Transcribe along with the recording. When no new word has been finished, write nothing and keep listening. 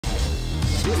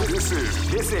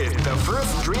This is the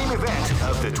first dream event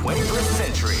of the 21st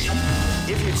century.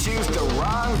 If you choose the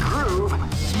wrong groove,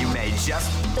 you may just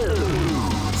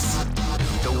lose.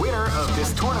 The winner of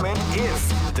this tournament is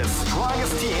the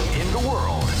strongest team in the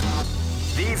world.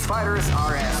 These fighters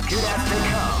are as good as they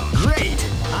come. Great!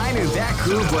 I knew that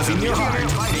groove was in your heart.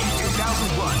 Fighting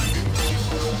 2001.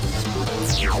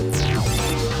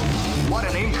 What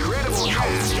an incredible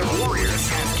cast of warriors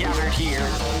has gathered here.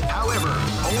 However,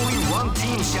 only one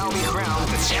team shall be crowned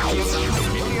the champion of the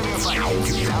Millionaire Fighting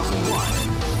 2001.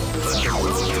 But the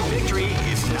road to victory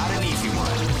is not an easy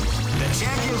one. The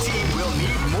champion team will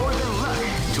need more than luck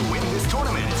to win this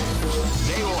tournament.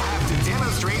 They will have to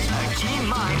demonstrate a keen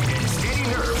mind and steady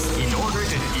nerves in order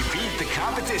to defeat the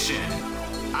competition.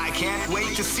 I can't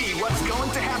wait to see what's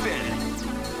going to happen.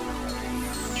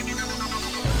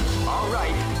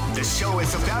 Alright, the show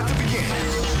is about to begin.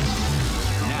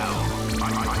 Now,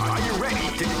 are you ready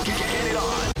to get it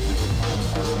on?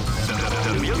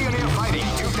 The Millionaire Fighting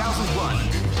 2001.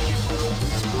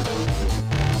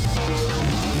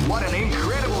 What an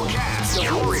incredible cast of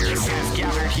warriors has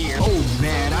gathered here. Oh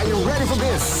man, are you ready for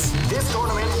this? This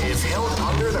tournament is held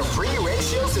under the free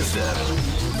ratio system.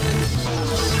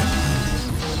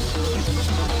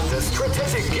 The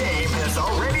strategic game has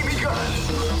already begun.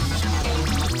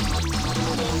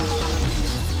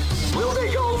 Will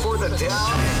they go for the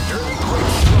down and dirty quick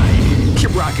strike?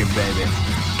 Keep rocking, baby.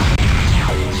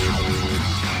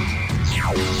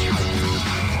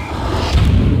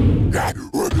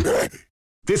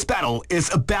 This battle is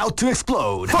about to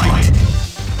explode. Fight!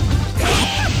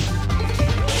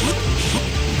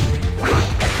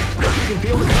 You can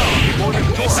feel the calm before the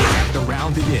storm. The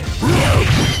round begins.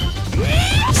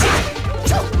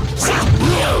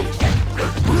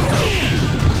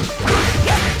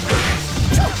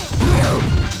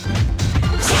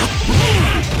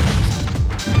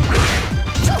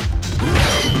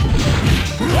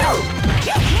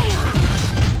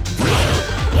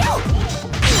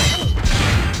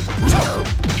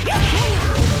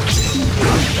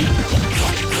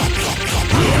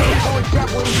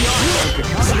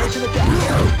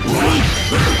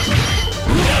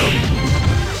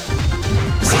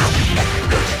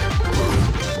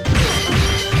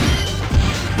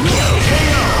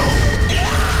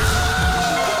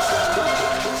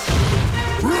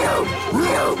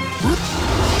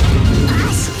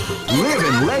 Live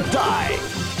and let die.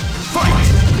 Fight!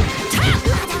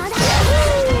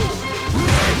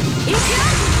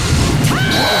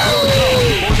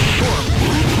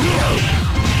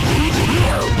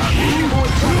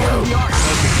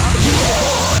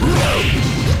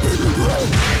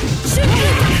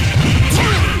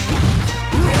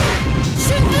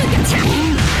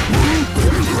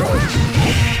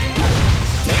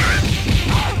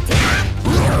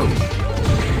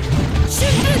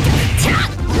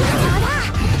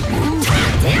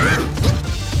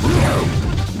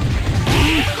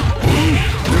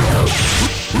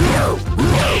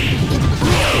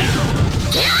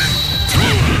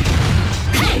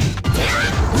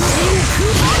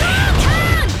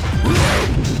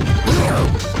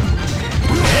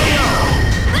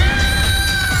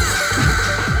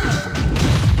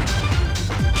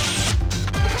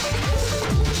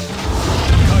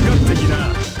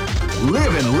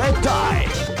 Live and let die.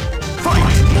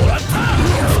 Fight!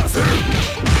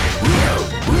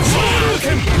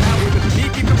 Now with a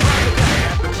sneaky surprise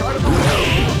attack at the start of the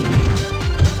round.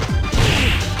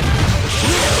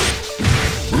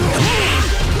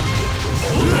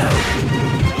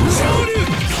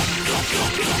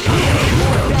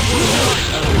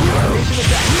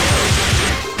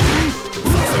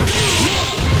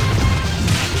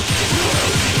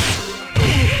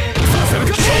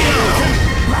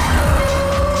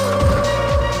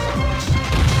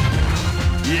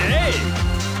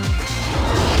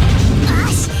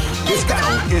 This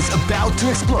battle is about to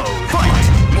explode. Fight!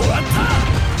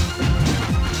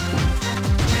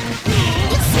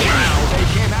 Wow, they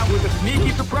came out with a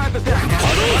sneaky surprise attack.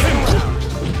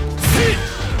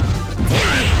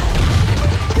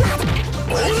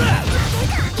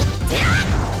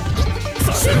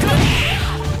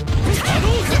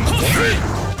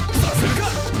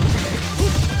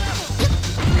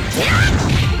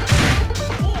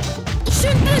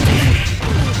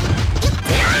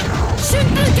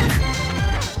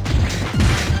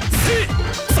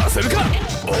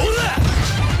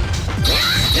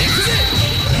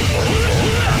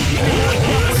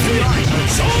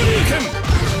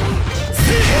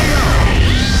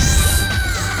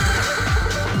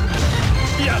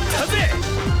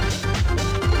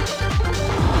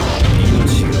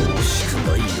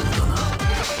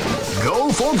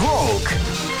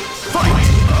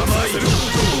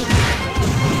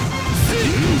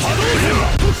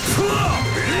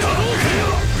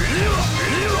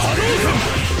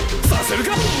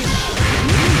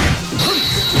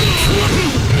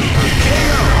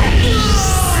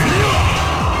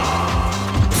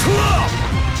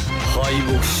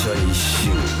 者一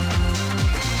瞬。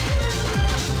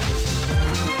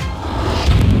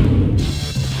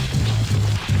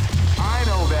I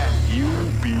know that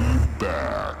you'll be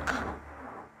back.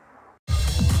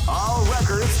 All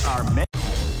records are met.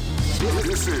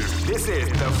 This is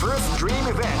the first dream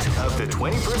event of the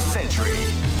 21st century.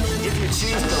 If you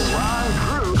choose the wrong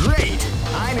groove, great!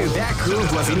 I knew that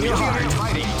groove was in your heart.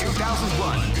 Fighting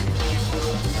 2001.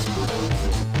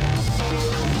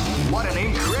 What an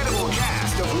incredible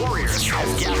cast of warriors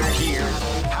has gathered here.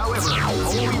 However,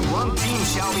 only one team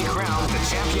shall be crowned the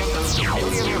champion of the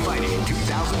Millionaire Fighting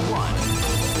 2001.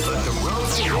 But the road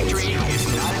to victory is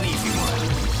not an easy one.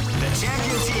 The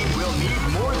champion team will need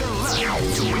more than luck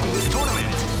to win this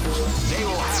tournament. They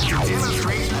will have to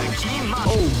demonstrate a key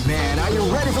muscle. Oh man, are you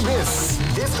ready for this?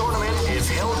 This tournament is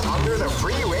held under the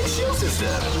free ratio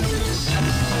system.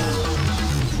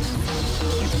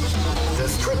 The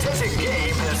strategic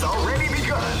game has already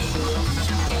begun.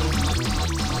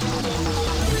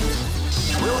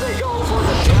 Will they go for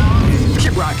the down?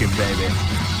 Keep rocking, baby.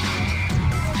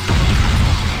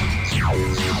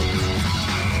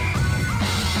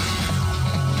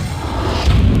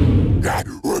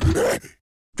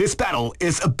 This battle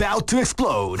is about to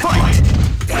explode. Fight!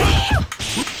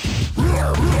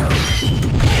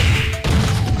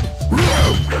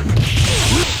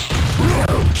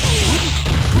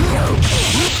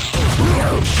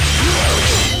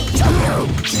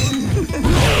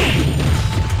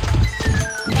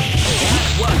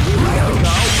 What we like to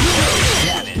call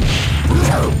cannon.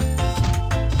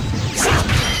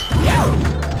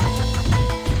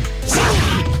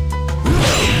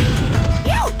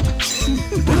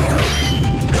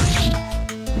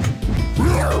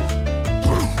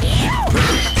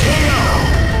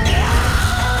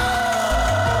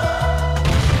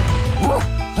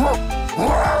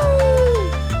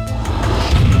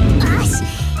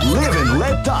 Live and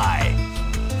let die.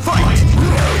 Fight!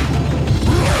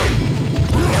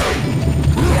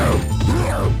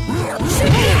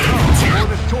 For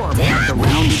the storm at the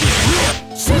round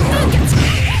begins.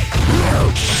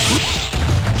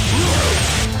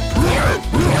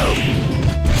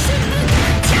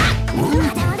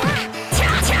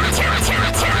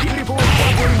 Beautiful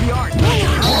in the art.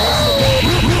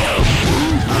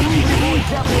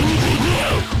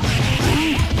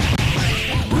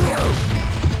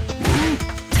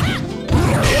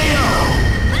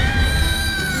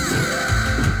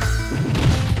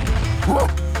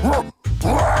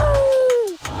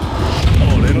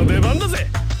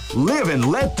 Live and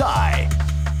let die.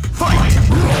 Fight!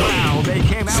 Wow, they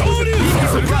came out with a deep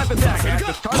surprise attack at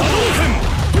the start of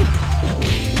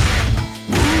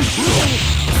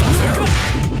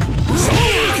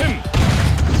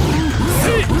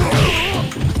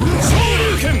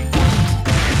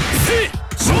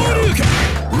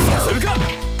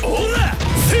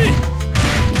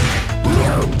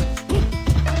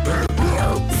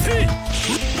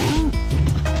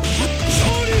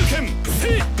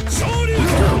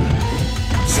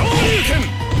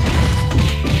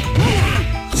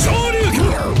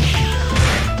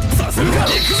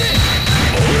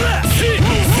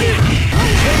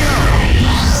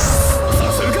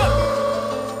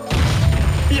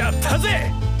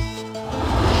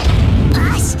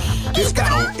This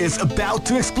battle is about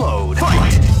to explode.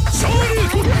 Fight!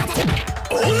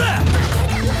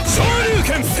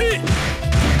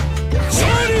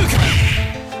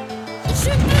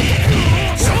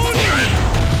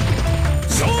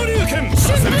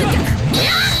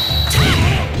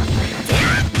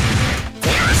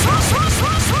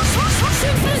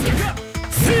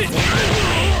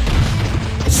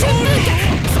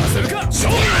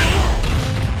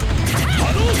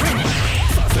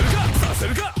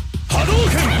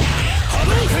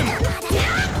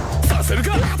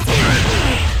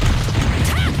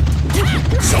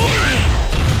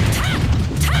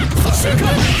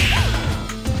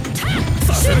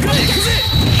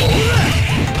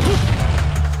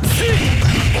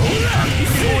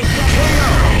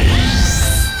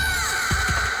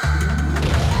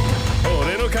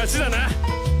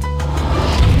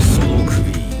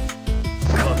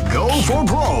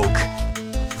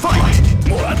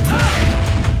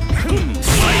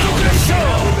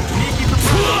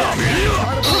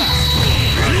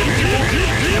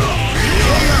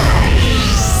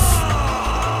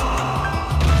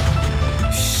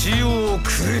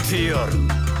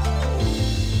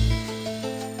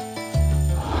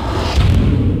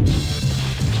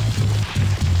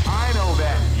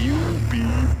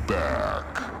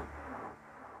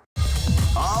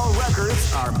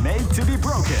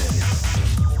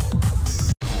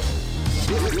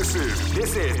 This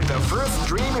is the first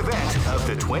dream event of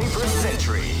the 21st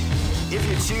century. If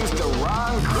you choose the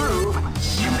wrong groove,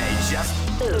 you may just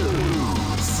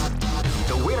lose.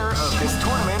 The winner of this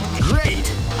tournament...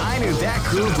 Great! I knew that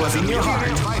groove was in your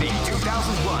heart. Fighting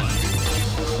 2001.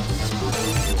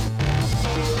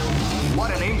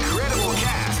 What an incredible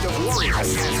cast of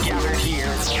warriors has gathered here.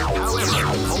 However,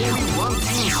 only one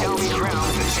team shall be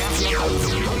crowned the champion of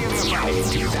the Millionaire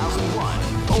Fighting 2001.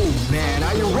 Oh man,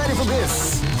 are you ready for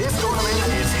this? This tournament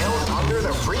is held under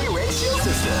the free ratio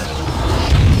system.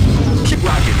 Keep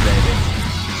rocking, baby.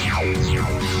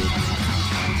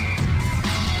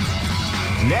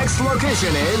 Next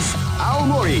location is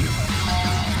Aomori.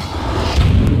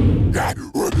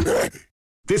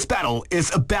 This battle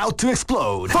is about to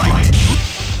explode. Fight!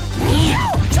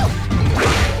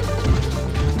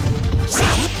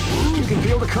 You can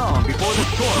feel the calm before the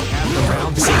storm as the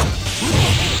round begins.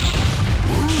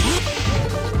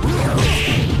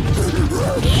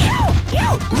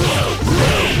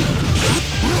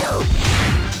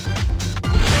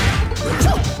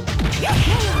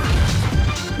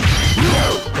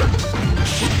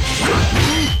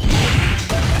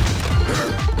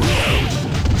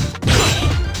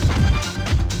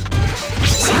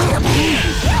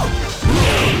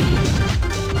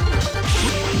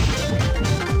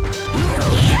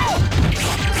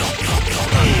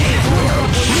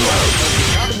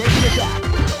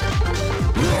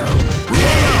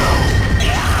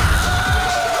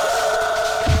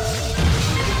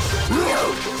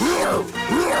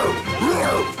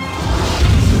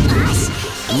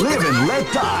 Live and let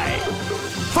die.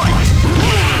 Fight!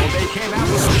 They came out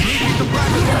with a sneaky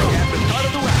surprise attack at the start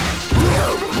of the round.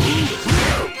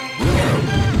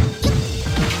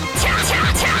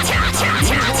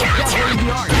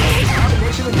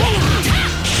 Combination of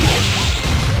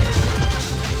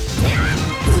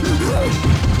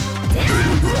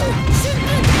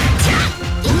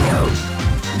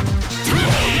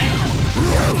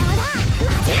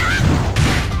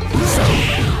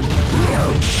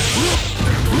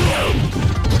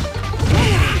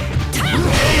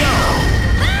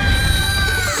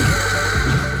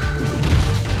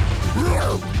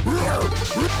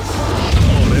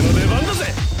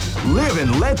Live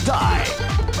and let die.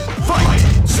 Fight!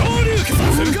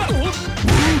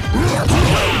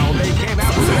 Wow, they came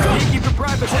out with a sneaky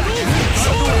surprise attack.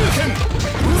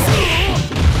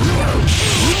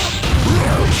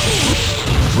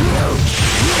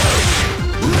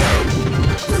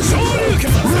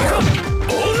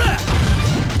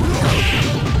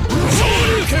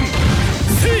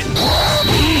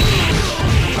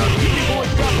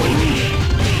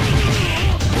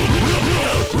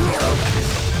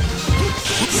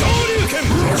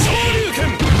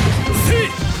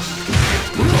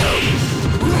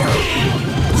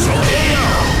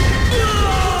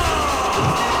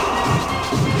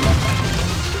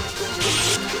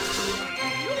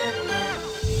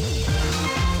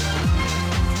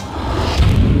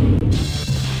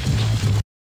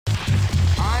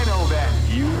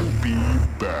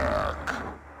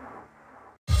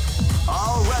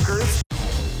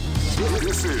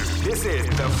 This is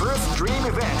the first dream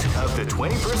event of the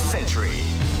 21st century.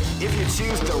 If you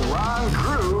choose the wrong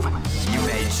groove, you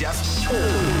may just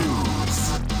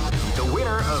lose. The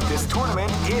winner of this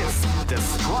tournament is the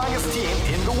strongest team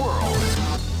in the world.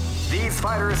 These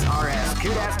fighters are as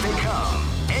good as they come.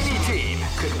 Any team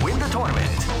could win the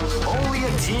tournament. Only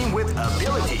a team with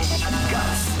ability,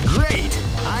 guts. Great!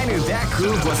 I knew that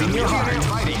groove was in your heart.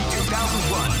 Fighting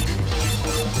 2001.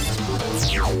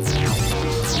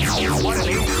 What an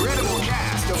incredible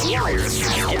cast of warriors has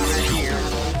gathered here.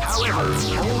 However,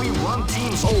 only one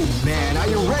team... Oh man, are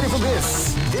you ready for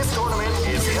this? This tournament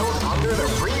is held under the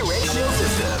free ratio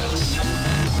system.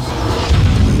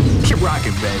 Keep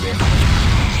rocking, baby.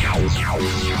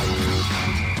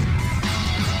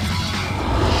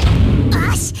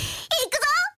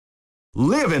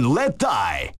 Live and let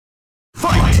die.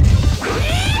 Fight!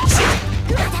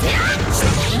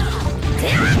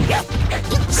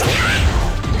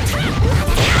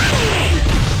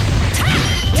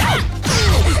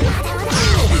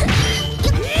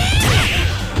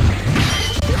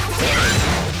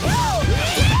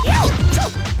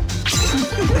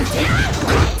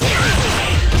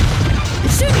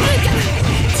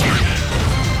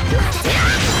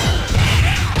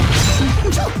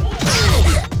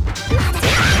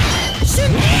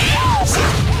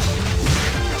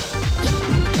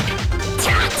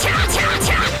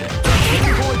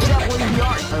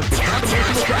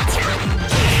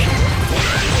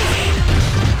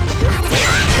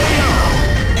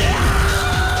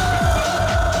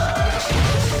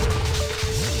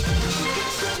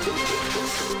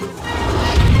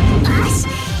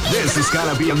 This is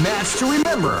gonna be a match to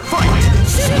remember. Fight! Wow,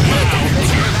 they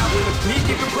came out with a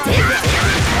sneaky surprise attack at the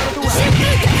start of the round.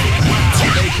 Wow,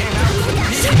 they came out with a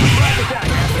sneaky surprise attack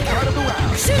at the start of the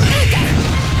round.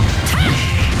 Beautiful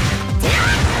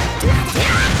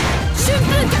example in the art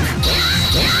of the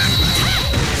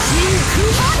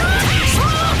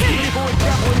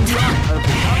combination attack.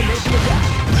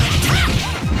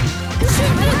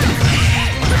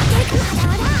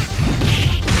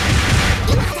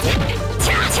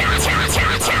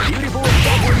 Beautiful example in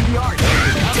the art of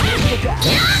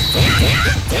the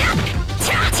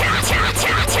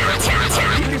combination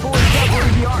attack. Beautiful example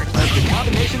in the art of the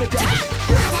combination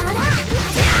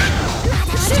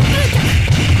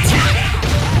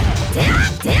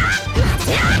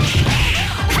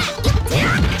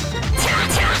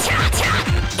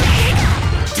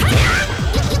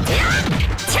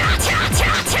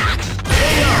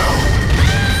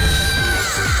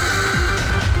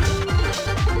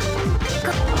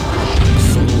attack.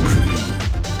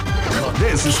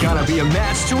 This is gonna be a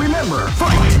match to remember.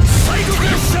 Fight! Wow,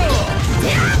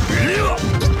 they came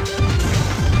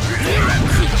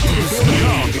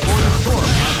out before the storm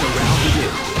as the round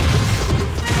begins.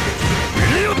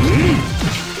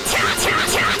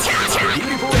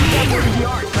 Beautiful example in the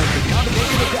art of the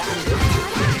combination attack.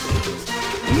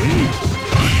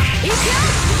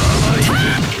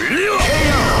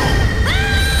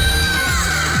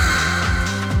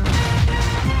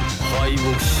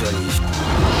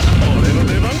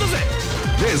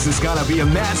 This is gonna be a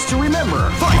match to remember.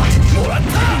 Fight!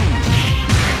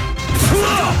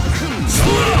 Wow,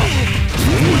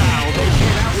 they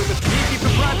came out with a sneaky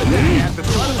surprise attack at the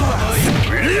start of the round.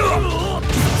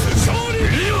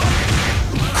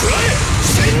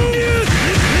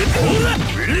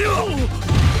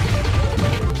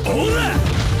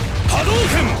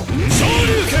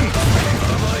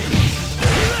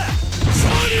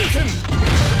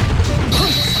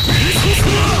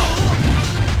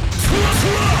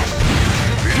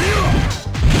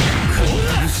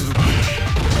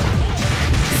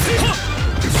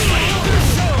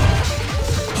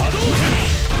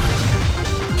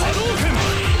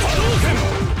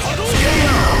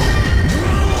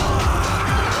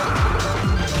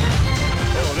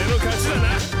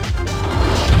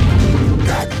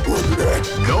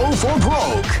 Go for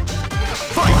broke!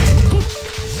 Fight!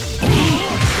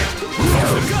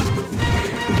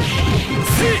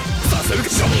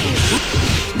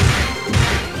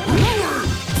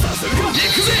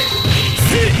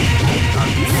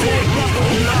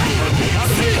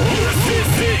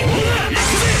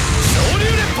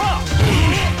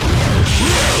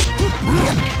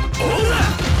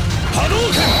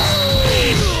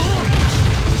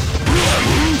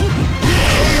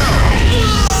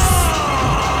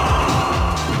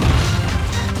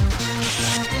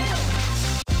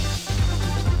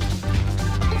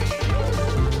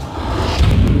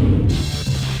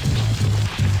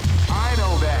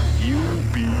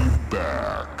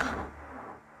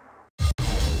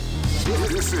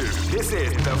 This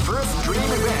is the first dream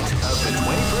event of the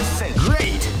 21st century.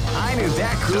 Great! I knew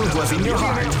that groove was in your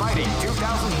heart. Fighting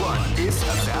 2001 is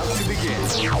about to begin.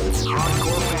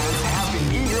 Hardcore fans have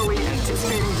been eagerly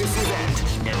anticipating this event,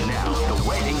 and now the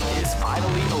waiting is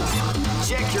finally over.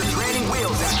 Check your training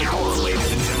wheels at the door,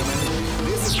 ladies and gentlemen.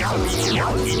 This is gonna be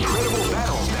one incredible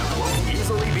battle that won't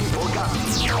easily be forgotten.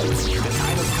 The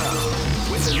time has come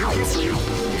when the new history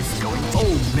is going to...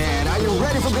 Oh man, are you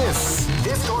ready for this?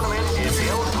 This tournament is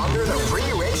held under the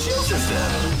free ratio system.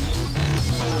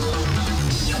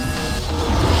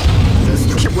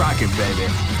 Keep rocking, baby.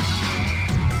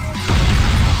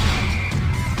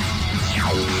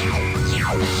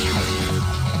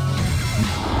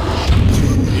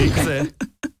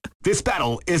 This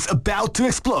battle is about to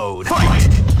explode. Fight!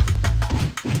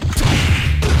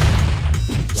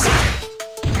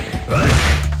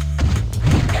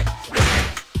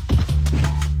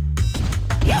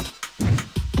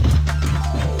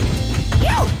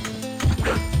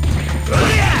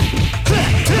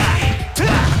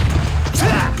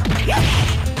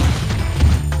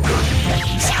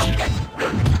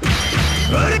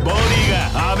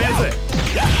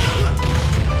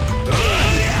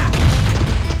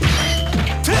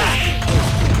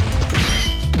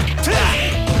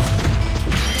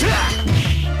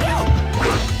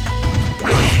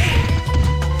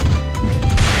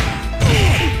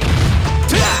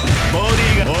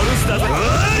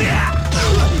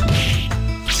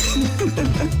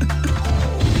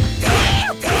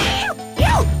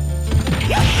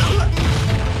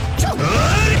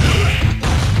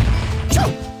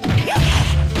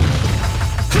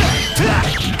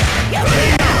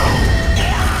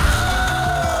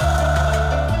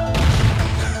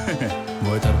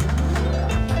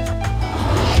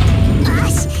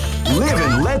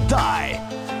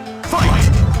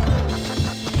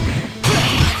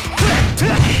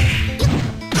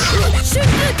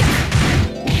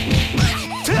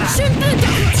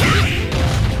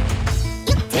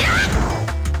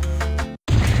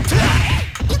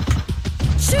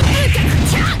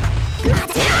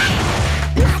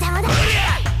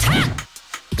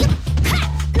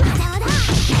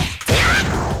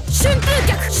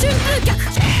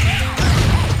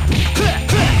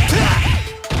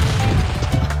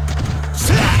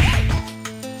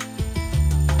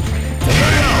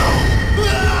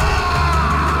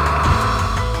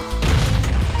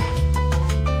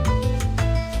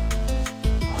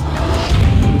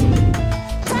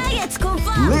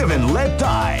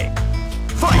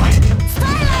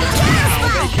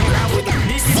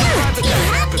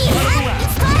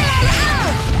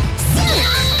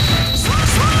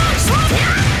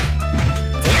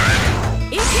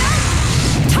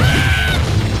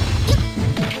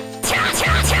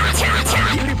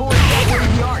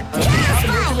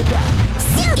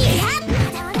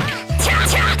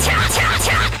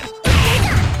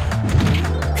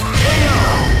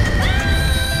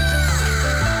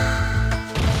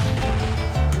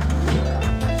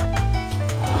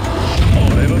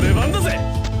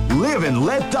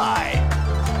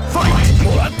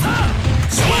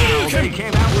 He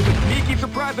came out with a sneaky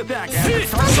surprise attack at the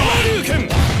start of the round.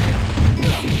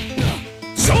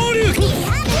 昇竜拳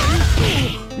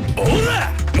ほ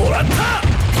らもらった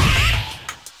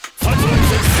殺戮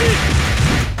戦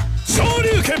士昇竜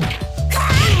拳さ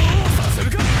せる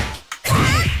か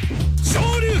昇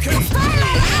竜拳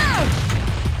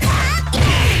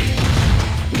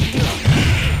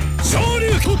昇竜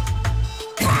拳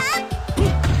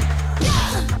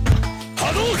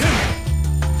波動拳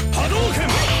波動拳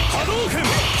波動拳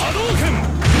波動拳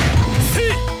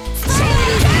昇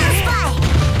竜拳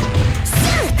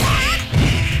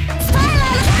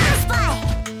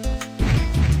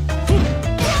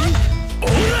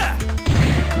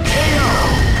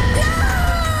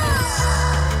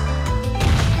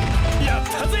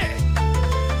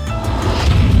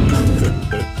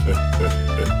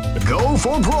Go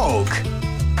for broke.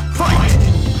 Fight.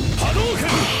 波動拳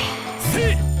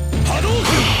せ波動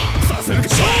拳させるか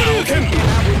昇竜拳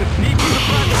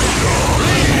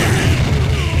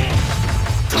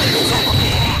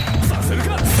させる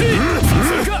かせさ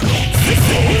せるかせ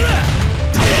ほら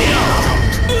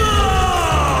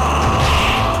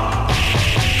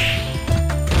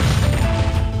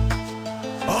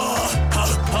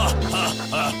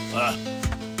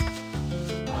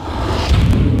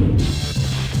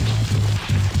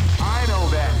I know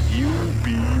that you'll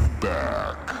be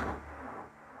back.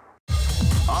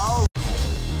 Oh,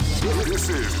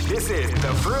 this is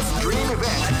the first dream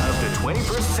event of the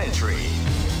 21st century.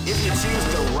 If you choose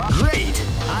the right, great!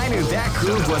 I knew that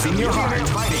groove was in your heart.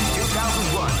 Fighting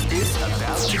 2001 is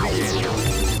about to begin.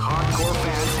 Hardcore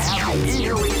fans have been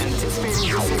eagerly anticipating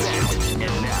this event,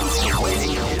 and now the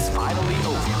waiting is finally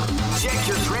over. Check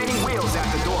your training wheels at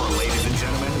the door, ladies and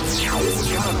gentlemen. This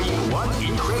is gonna be one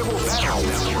incredible battle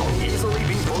that will easily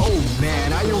be. Oh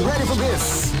man, are you ready for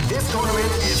this? This tournament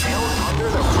is held under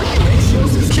the free ratio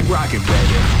system. Keep rocking,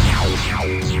 baby.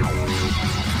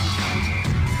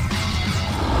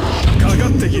 かか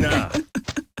ってきな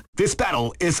This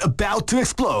battle is about to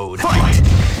explode. Fight!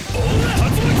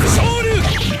 昇竜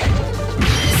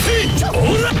せほ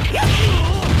ら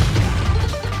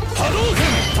波動拳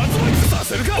竜巻さ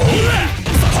せるかほら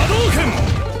波動拳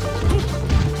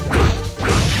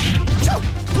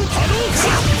波動拳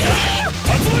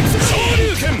竜巻昇竜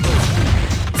拳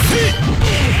せ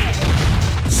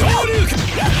昇竜拳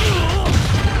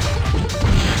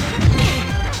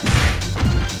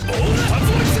ほら竜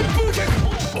巻旋風拳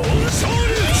ほら昇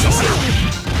竜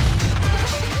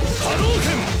波動拳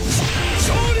昇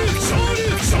竜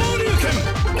拳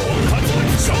ほら竜巻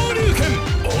昇竜拳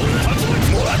ほら竜巻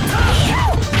もらった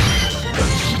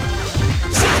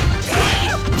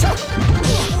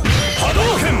波動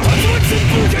拳竜巻旋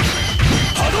風拳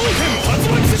波動拳竜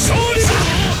巻昇竜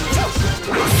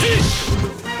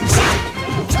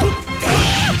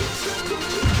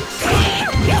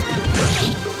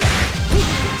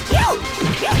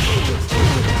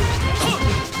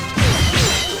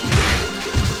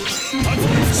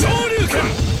昇竜拳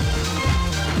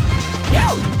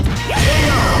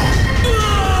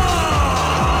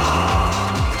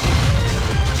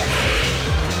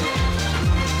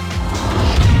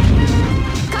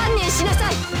観念しなさ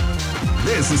い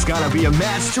This is gonna be a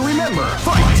match to remember.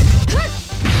 Fight!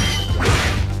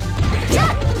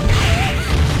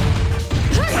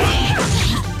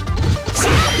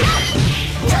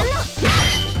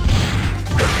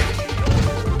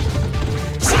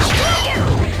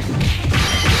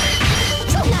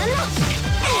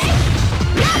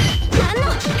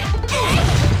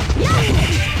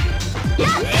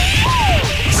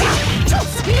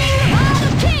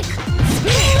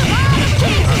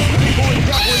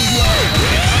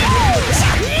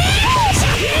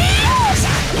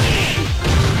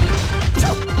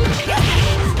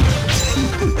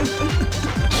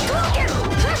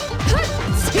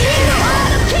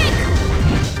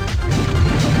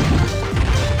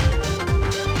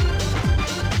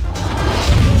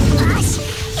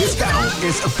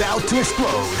 Is about to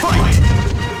explode. Fight!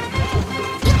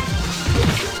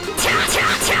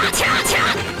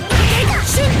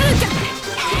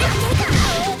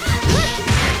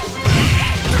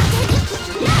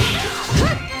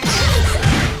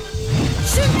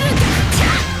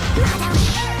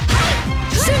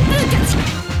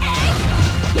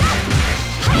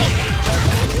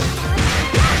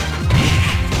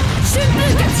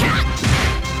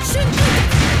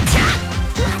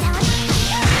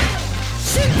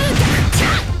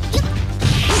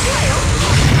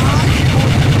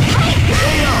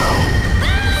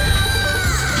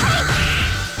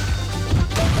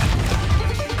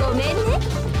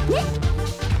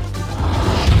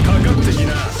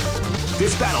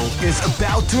 This battle is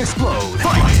about to explode.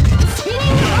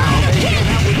 Fight!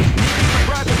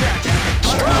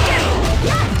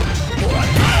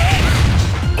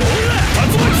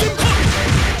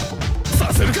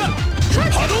 波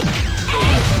動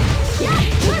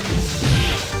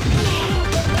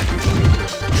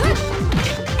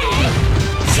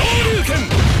昇竜拳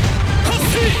発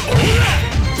生オーラ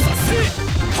発生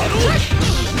波動飛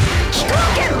行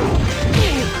拳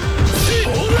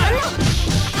オーラ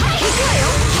はい行くわよ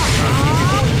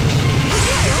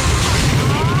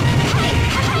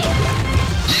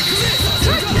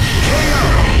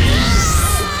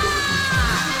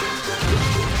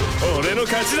俺の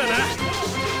勝ちだな。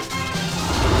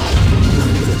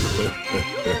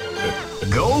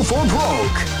 Go for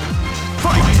broke.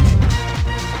 Fight.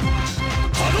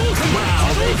 波動拳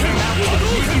波動拳波動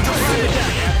拳達成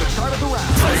At the start of the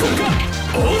round. 最速か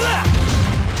オーラ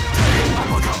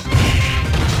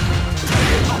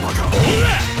オーラ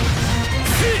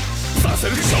させ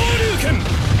る昇竜拳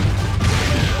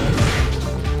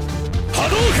波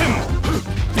動拳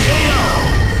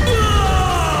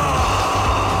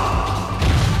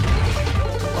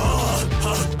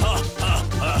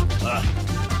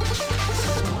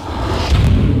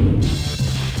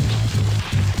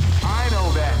I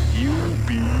know that you'll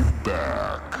be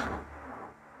back.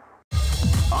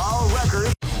 All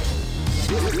records.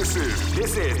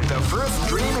 This is the first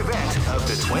dream event of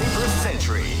the 21st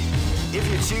century. If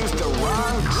you choose the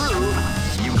wrong groove,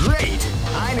 you great.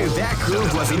 I knew that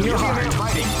groove was in your heart.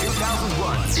 Fighting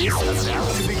 2001 is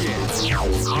about to begin.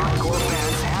 Hardcore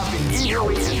fans have been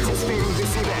eagerly anticipating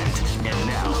this event, and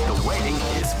now the waiting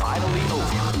is finally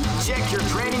over. Check your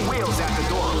training wheels at the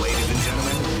door, ladies and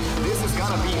gentlemen. This is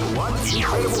gonna be one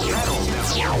incredible battle that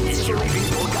won't easily be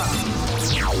forgotten.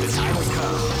 The time has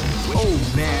come. Oh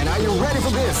man, are you ready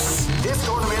for this? This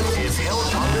tournament is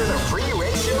held under the free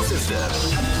ratio system.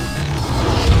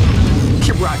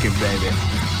 Keep rocking, baby.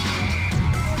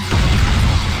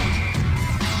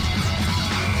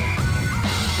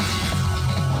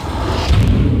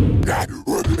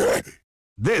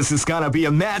 This is gonna be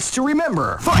a match to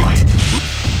remember. Fight!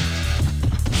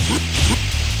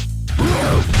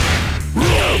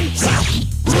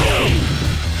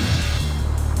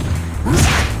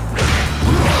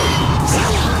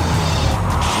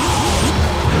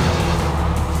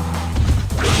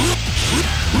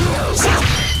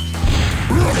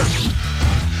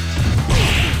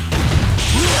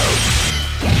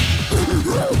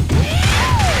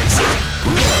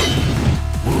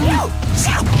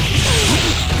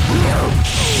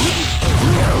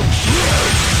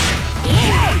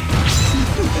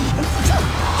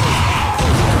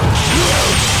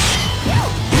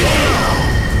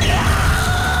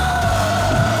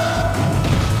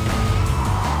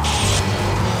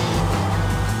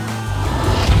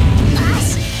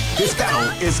 This battle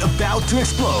is about to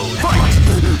explode. Fight!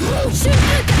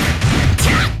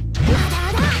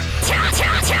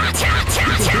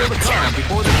 Feel the calm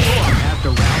before the storm as the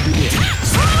round begins.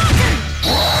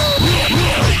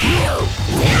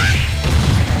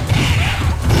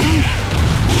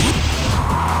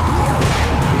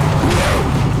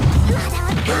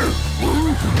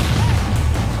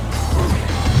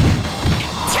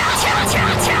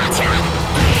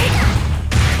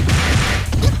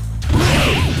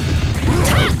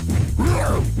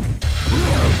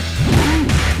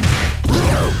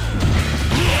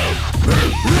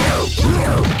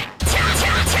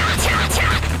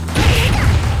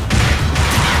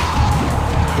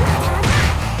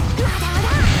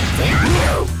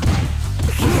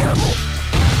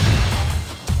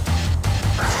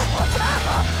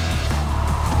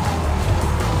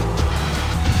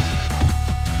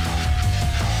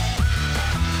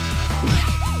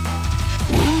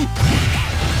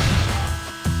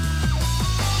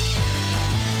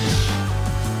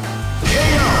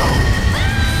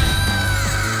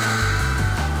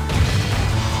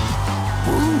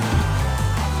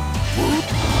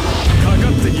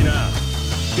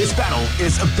 This battle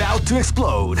is about to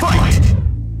explode. Fight!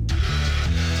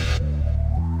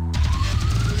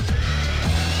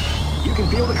 You can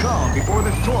feel the calm before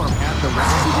the storm as the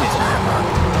round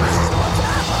begins.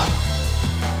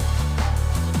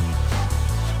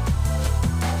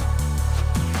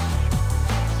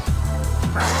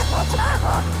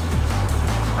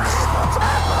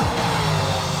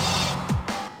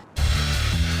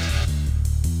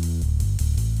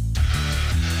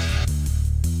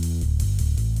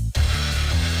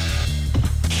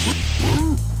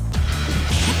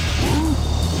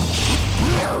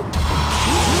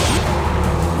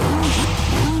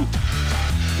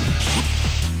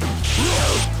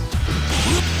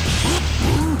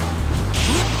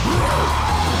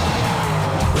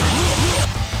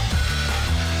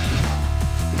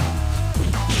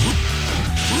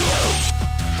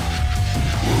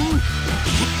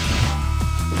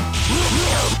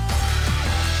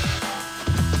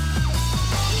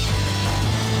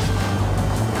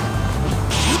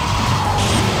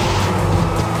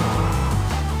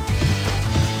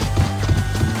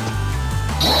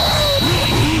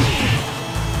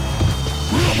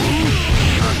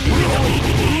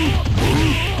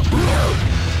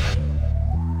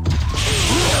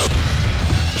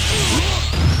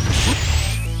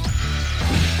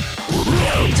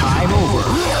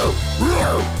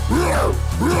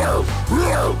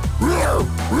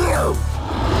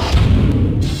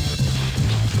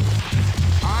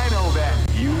 I know that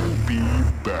you'll be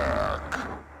back.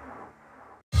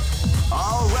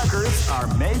 All records are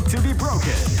made to be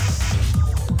broken.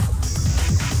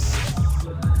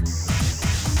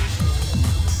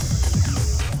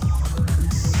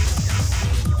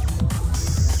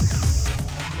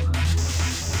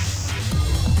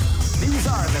 These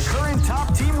are the current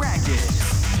top team rankings.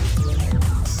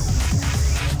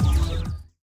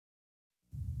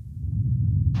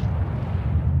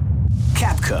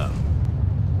 Capcom.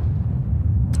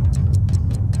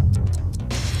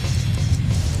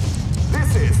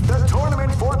 This is the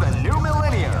tournament for the new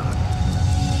millennium.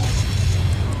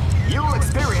 You'll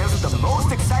experience the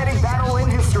most exciting battle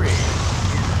in history.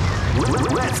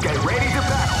 Let's get ready to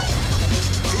battle.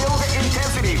 Feel the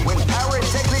intensity when power and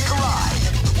technique collide.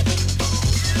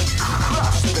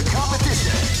 Crush the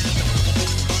competition.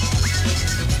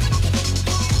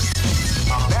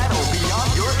 A battle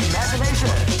beyond your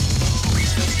imagination.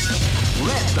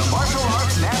 Let the martial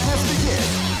arts madness begin.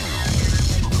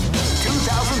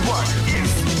 2001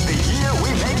 is the year we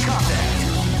make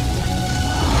contact.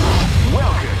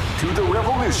 Welcome to the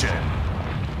revolution.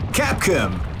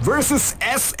 Capcom versus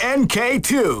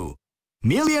SNK2.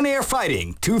 Millionaire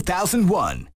Fighting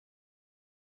 2001.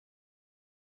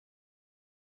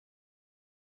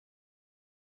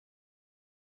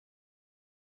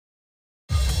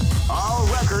 All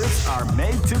records are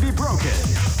made to be broken.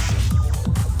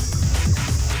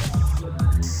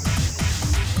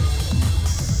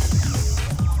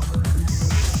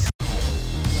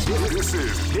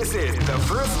 This is the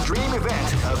first dream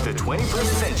event of the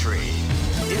 21st century.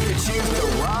 If you choose the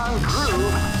wrong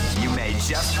groove, you may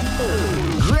just...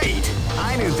 Great!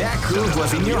 I knew that groove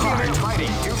was in your heart.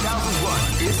 Fighting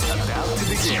 2001 is about to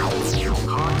begin.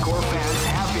 Hardcore fans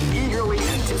have been eagerly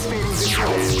anticipating this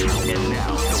event, and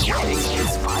now the waiting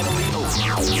is finally over.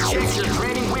 Check your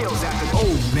training wheels at the...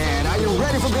 Oh man, are you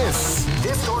ready for this?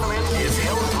 This tournament is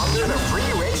held under the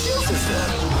free ratio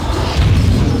system.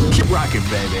 Keep rocking,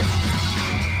 baby.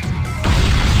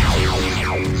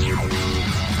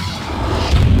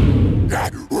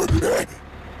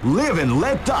 Live and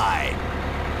let die.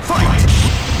 Fight!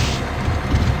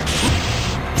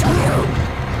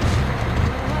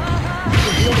 You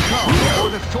can feel the calm before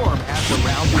the storm as the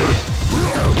round begins.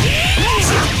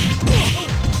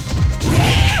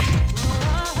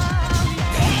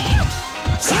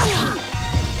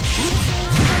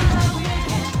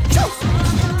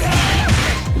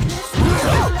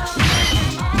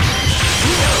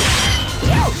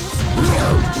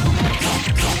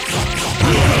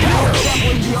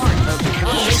 The art of the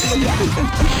combination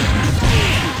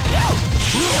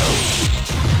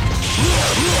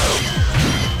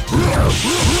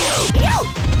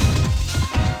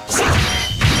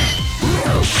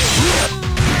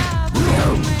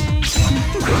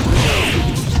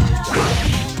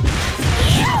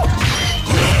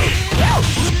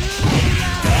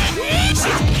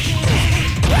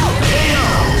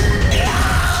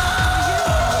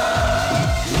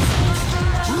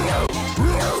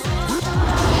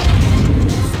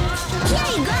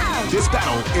This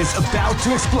battle is about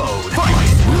to explode. Fight!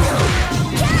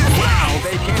 Wow,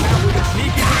 they came out with a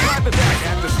sneaky surprise attack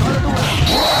at the start of the round.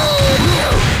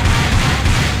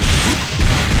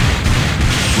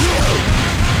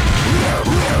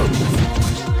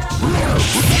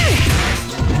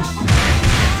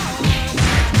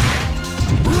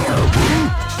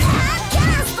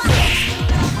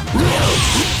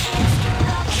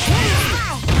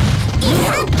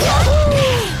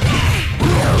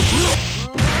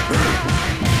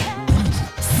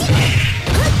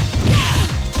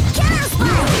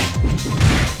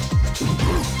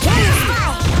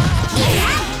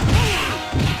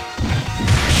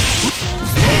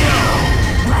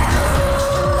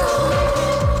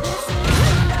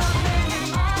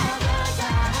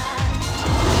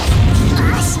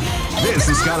 This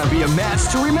is gonna be a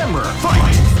match to remember.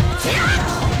 Fight!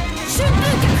 Sneaky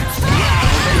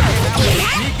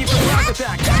surprise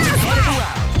attack at the start of the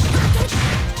round.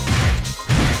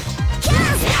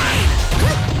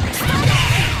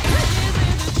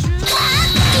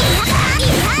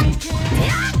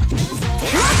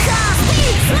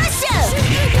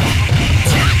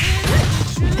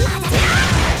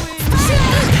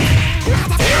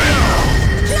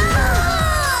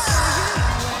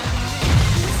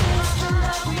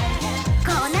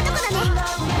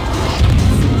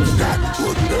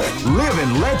 Live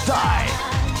and let die.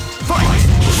 Fight!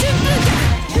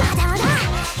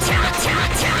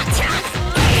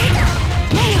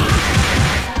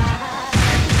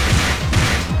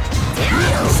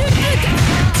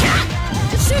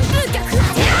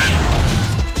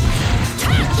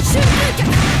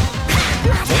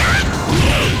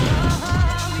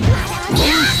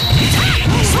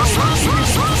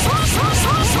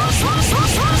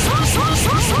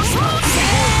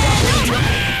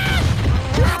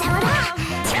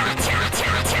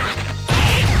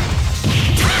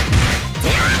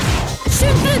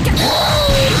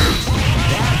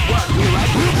 what we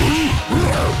like to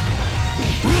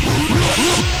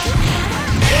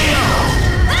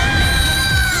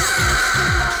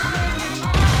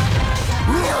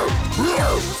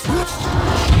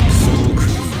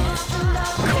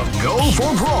Go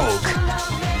for broke!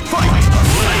 Fight!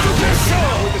 With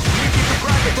a sneaky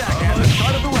surprise attack!